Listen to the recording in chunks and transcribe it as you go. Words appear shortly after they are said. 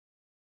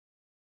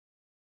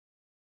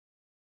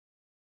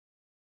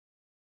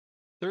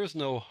There is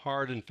no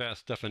hard and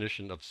fast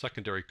definition of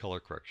secondary color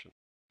correction,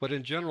 but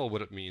in general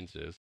what it means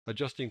is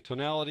adjusting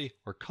tonality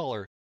or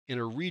color in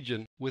a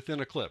region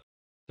within a clip.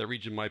 That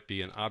region might be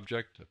an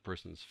object, a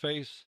person's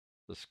face,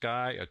 the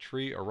sky, a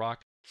tree, a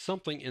rock,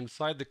 something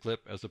inside the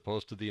clip as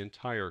opposed to the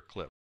entire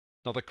clip.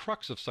 Now the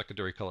crux of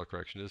secondary color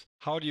correction is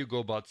how do you go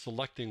about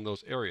selecting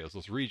those areas,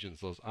 those regions,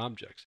 those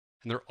objects?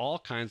 And there are all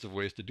kinds of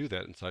ways to do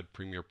that inside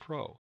Premiere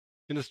Pro.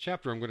 In this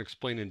chapter, I'm going to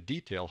explain in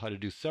detail how to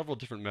do several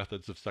different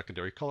methods of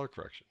secondary color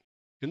correction.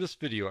 In this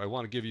video, I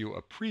want to give you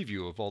a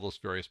preview of all those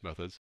various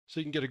methods so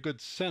you can get a good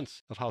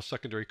sense of how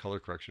secondary color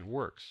correction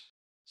works.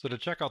 So to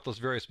check out those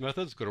various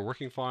methods, go to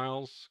Working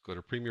Files, go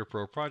to Premiere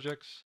Pro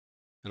Projects,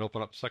 and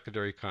open up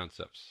Secondary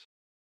Concepts.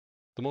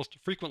 The most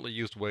frequently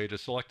used way to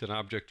select an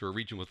object or a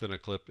region within a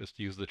clip is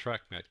to use the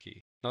Track Matte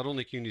key. Not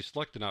only can you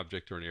select an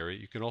object or an area,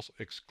 you can also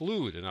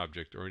exclude an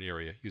object or an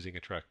area using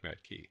a Track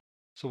Matte key.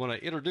 So when I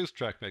introduce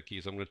Track Matte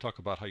keys, I'm going to talk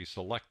about how you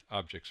select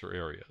objects or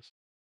areas.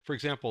 For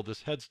example,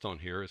 this headstone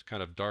here is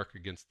kind of dark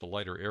against the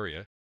lighter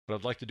area. What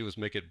I'd like to do is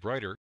make it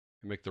brighter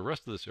and make the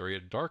rest of this area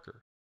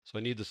darker. So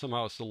I need to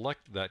somehow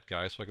select that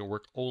guy so I can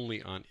work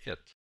only on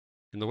it.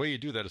 And the way you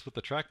do that is with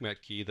the Track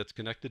Matte key that's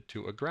connected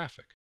to a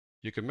graphic.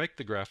 You can make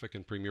the graphic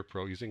in Premiere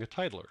Pro using a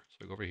titler.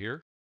 So I go over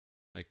here.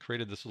 I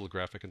created this little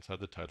graphic inside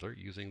the titler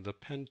using the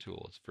pen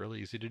tool. It's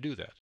fairly easy to do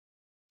that.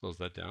 Close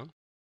that down.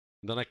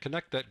 And then I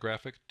connect that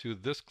graphic to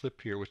this clip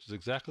here, which is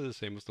exactly the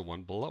same as the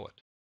one below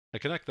it. I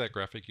connect that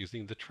graphic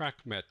using the Track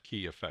Matte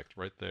key effect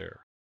right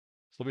there.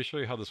 So let me show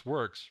you how this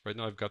works. Right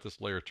now I've got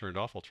this layer turned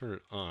off. I'll turn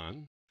it on.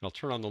 And I'll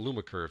turn on the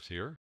Luma curves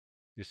here.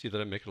 You see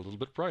that I make it a little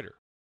bit brighter.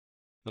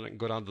 Then I can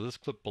go down to this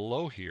clip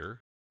below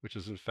here, which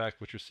is in fact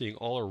what you're seeing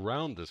all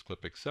around this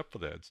clip except for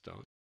the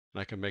headstone.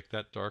 And I can make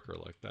that darker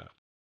like that.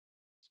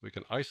 So we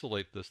can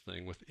isolate this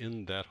thing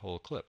within that whole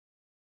clip.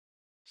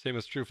 Same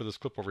is true for this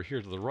clip over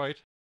here to the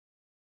right.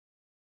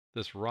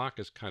 This rock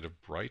is kind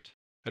of bright.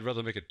 I'd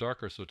rather make it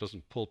darker so it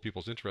doesn't pull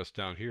people's interest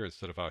down here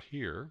instead of out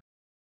here.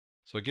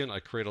 So again, I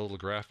create a little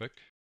graphic.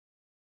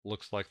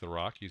 Looks like the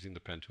rock using the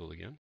pen tool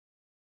again.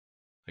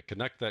 I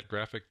connect that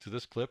graphic to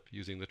this clip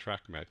using the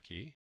Track Matte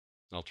key.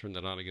 I'll turn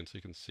that on again so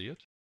you can see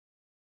it.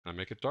 I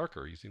make it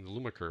darker using the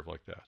Luma curve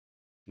like that.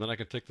 And then I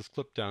can take this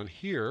clip down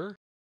here,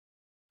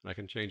 and I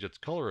can change its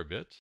color a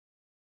bit,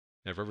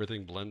 have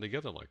everything blend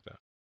together like that.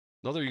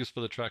 Another use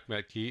for the Track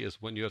Matte key is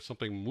when you have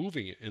something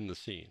moving in the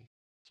scene.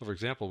 So for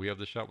example, we have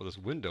this shot with this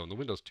window, and the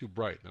window's too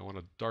bright, and I want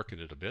to darken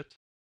it a bit.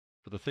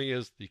 But the thing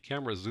is, the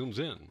camera zooms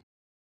in.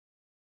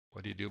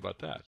 What do you do about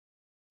that?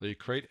 So you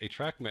create a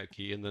Track Matte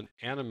key and then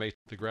animate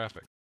the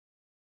graphic.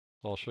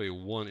 So I'll show you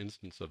one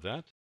instance of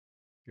that.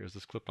 Here's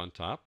this clip on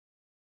top.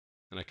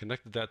 And I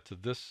connected that to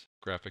this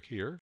graphic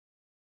here.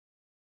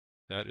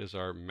 That is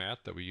our matte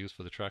that we use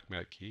for the Track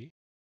Matte key.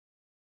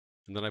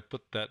 And then I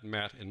put that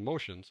matte in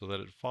motion so that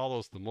it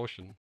follows the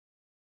motion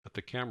that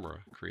the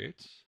camera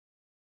creates.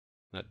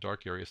 That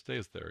dark area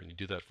stays there, and you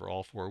do that for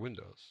all four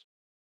windows.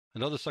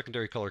 Another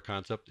secondary color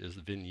concept is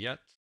vignette.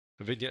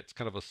 A vignette is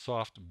kind of a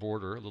soft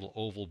border, a little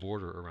oval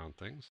border around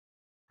things.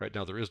 Right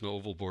now there is no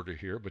oval border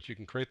here, but you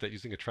can create that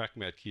using a Track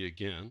Matte key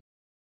again.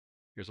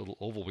 Here's a little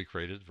oval we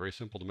created, very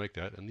simple to make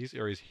that, and these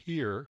areas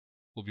here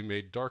will be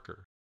made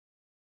darker.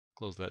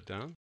 Close that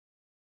down.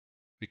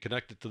 We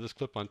connect it to this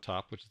clip on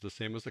top, which is the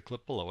same as the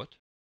clip below it.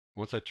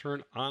 Once I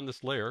turn on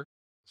this layer,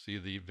 see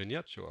the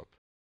vignette show up.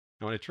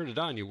 Now when I turned it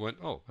on, you went,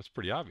 oh, that's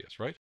pretty obvious,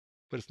 right?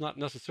 But it's not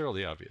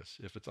necessarily obvious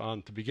if it's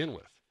on to begin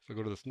with. If I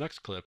go to this next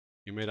clip,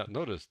 you may not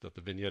notice that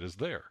the vignette is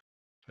there.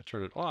 If I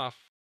turn it off,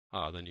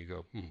 then you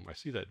go, I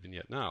see that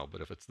vignette now.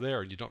 But if it's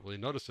there and you don't really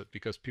notice it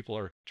because people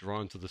are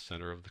drawn to the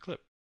center of the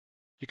clip.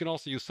 You can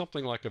also use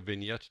something like a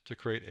vignette to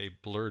create a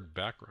blurred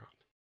background.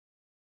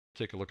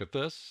 Take a look at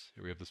this.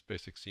 Here we have this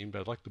basic scene, but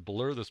I'd like to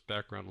blur this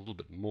background a little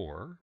bit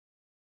more.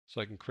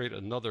 So I can create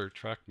another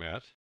Track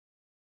Matte,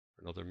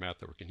 or another matte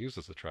that we can use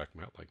as a Track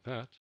Matte like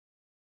that.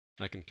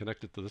 And I can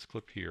connect it to this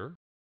clip here,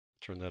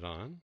 turn that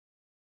on.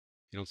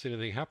 You don't see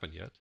anything happen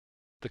yet.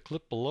 The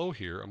clip below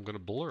here, I'm going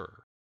to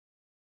blur.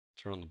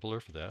 Turn on the blur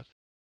for that.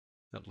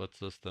 That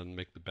lets us then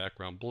make the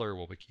background blur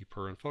while we keep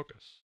her in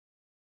focus.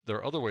 There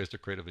are other ways to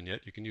create a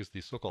vignette. You can use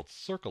the so-called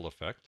circle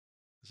effect.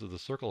 This is the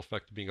circle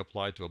effect being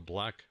applied to a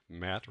black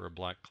matte or a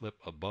black clip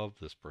above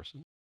this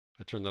person.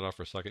 I turn that off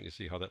for a second. You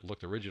see how that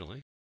looked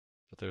originally.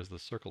 But there's the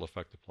circle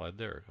effect applied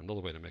there.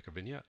 Another way to make a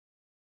vignette.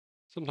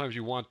 Sometimes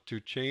you want to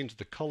change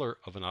the color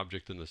of an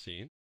object in the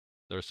scene.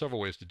 There are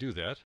several ways to do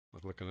that.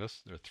 Look at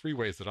this. There are three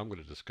ways that I'm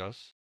going to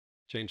discuss.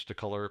 Change the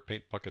color,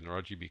 paint bucket, and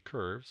RGB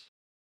curves.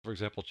 For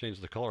example, change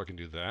the color. I can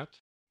do that.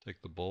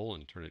 Take the bowl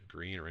and turn it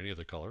green or any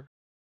other color.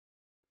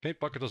 Paint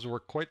bucket doesn't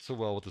work quite so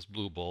well with this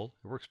blue bowl.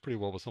 It works pretty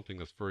well with something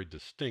that's very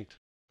distinct,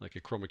 like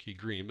a chroma key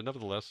green, but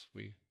nevertheless,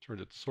 we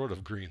turned it sort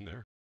of green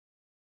there.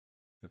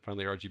 And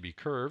finally, RGB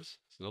curves.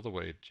 It's another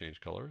way to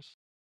change colors,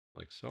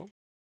 like so.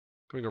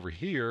 Going over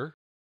here,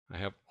 I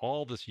have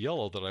all this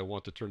yellow that I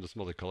want to turn to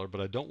some other color,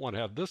 but I don't want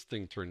to have this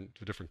thing turn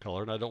to a different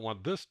color, and I don't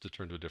want this to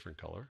turn to a different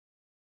color.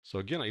 So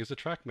again, I use the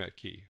Track Matte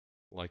key,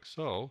 like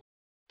so,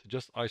 to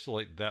just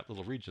isolate that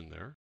little region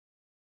there.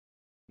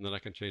 And then I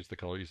can change the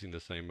color using the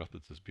same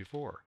methods as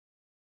before.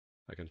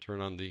 I can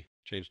turn on the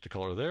change the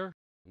color there,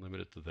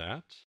 limit it to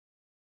that.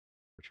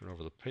 Turn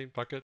over the paint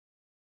bucket,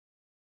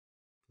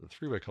 the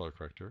three-way color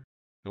corrector.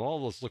 Now all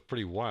of those look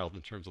pretty wild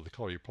in terms of the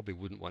color. You probably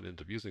wouldn't want to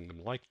end up using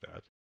them like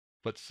that.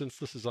 But since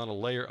this is on a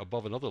layer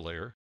above another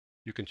layer,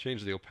 you can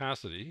change the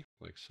opacity,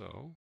 like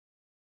so.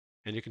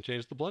 And you can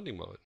change the blending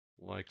mode,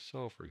 like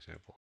so, for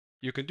example.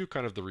 You can do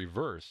kind of the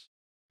reverse.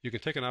 You can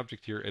take an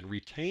object here and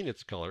retain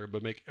its color,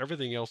 but make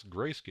everything else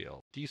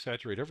grayscale,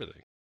 desaturate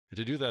everything. And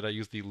to do that, I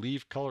use the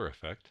leave color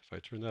effect. If I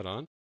turn that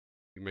on,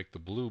 you make the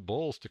blue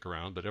bowl stick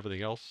around, but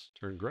everything else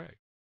turn gray.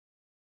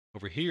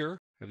 Over here,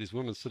 I have these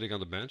women sitting on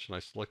the bench, and I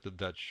selected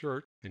that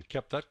shirt and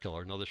kept that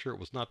color. Now, the shirt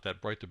was not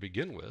that bright to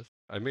begin with.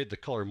 I made the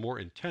color more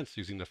intense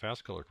using the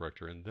fast color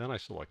corrector, and then I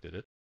selected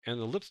it. And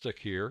the lipstick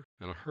here,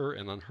 and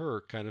on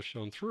her, kind of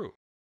shone through.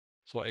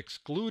 So I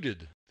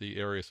excluded the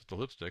areas of the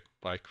lipstick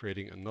by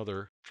creating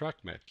another track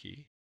matte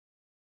key,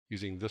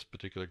 using this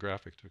particular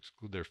graphic to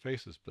exclude their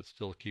faces, but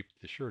still keep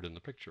the shirt in the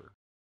picture.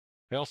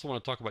 I also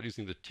want to talk about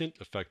using the tint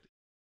effect.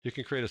 You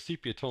can create a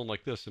sepia tone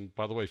like this, and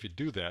by the way, if you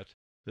do that,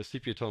 the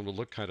sepia tone will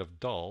look kind of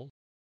dull,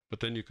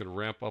 but then you can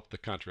ramp up the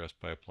contrast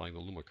by applying the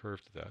Luma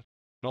curve to that.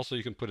 And also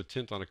you can put a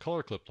tint on a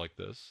color clip like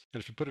this,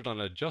 and if you put it on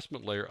an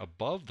adjustment layer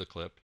above the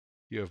clip,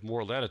 you have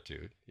more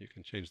latitude. You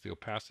can change the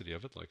opacity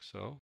of it like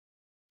so.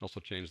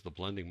 Also change the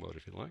blending mode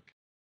if you like.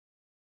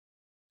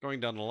 Going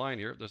down the line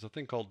here, there's a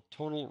thing called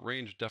tonal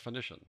range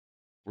definition,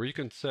 where you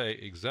can say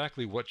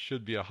exactly what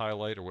should be a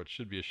highlight or what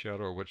should be a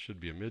shadow or what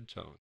should be a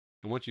midtone.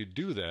 And once you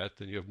do that,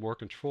 then you have more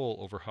control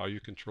over how you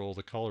control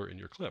the color in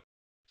your clip.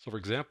 So for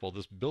example,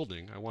 this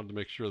building, I wanted to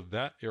make sure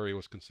that area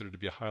was considered to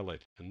be a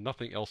highlight and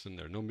nothing else in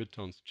there, no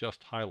midtones,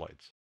 just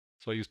highlights.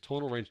 So I use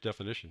tonal range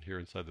definition here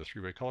inside the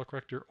three-way color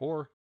corrector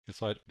or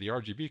inside the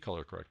RGB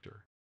color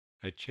corrector.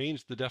 I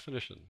changed the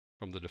definition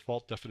from the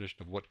default definition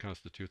of what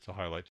constitutes a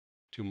highlight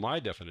to my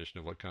definition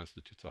of what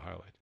constitutes a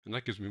highlight. And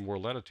that gives me more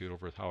latitude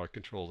over how I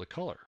control the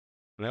color.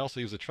 And I also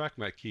use the track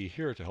matte key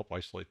here to help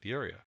isolate the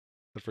area.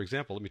 But for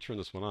example, let me turn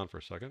this one on for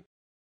a second.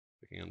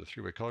 Clicking on the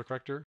three-way color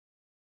corrector.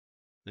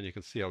 Then you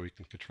can see how we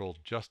can control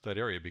just that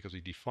area because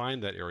we define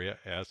that area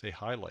as a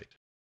highlight.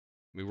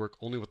 We work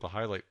only with the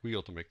highlight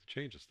wheel to make the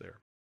changes there.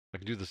 I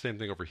can do the same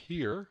thing over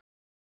here.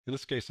 In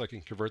this case, I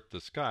can convert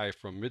the sky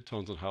from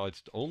midtones and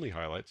highlights to only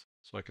highlights,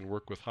 so I can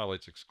work with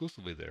highlights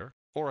exclusively there.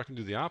 Or I can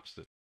do the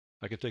opposite.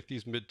 I can take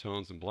these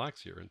midtones and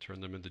blacks here and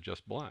turn them into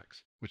just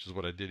blacks, which is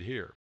what I did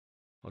here.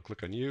 I'll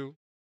click on U,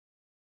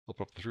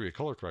 open up the three-way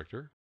color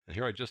corrector, and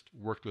here I just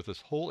worked with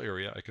this whole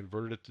area. I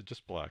converted it to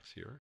just blacks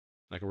here.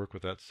 I can work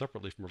with that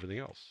separately from everything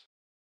else.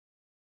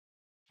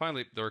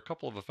 Finally, there are a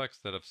couple of effects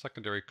that have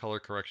secondary color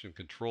correction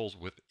controls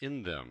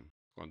within them.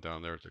 Going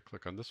down there to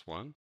click on this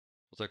one.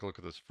 We'll take a look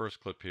at this first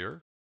clip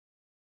here.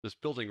 This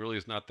building really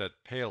is not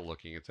that pale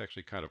looking. It's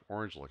actually kind of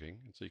orange looking.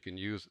 And so you can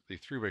use the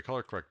three-way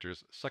color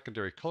corrector's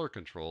secondary color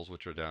controls,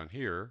 which are down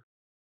here,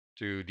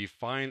 to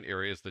define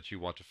areas that you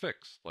want to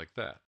fix, like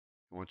that.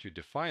 And once you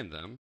define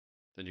them,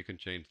 then you can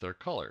change their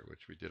color,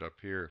 which we did up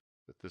here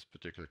with this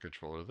particular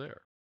controller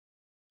there.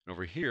 And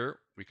over here,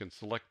 we can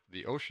select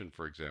the ocean,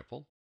 for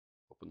example.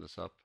 Open this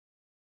up.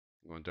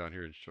 I'm going down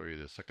here and show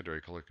you the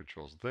secondary color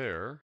controls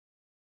there.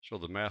 Show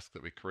the mask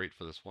that we create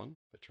for this one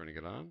by turning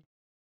it on.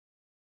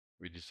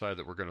 We decide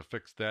that we're going to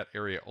fix that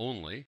area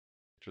only.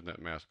 Turn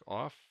that mask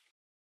off.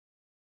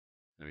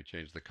 And we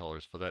change the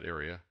colors for that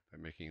area by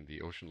making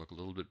the ocean look a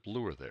little bit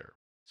bluer there.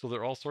 So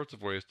there are all sorts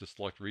of ways to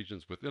select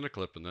regions within a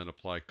clip and then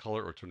apply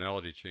color or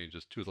tonality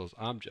changes to those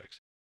objects.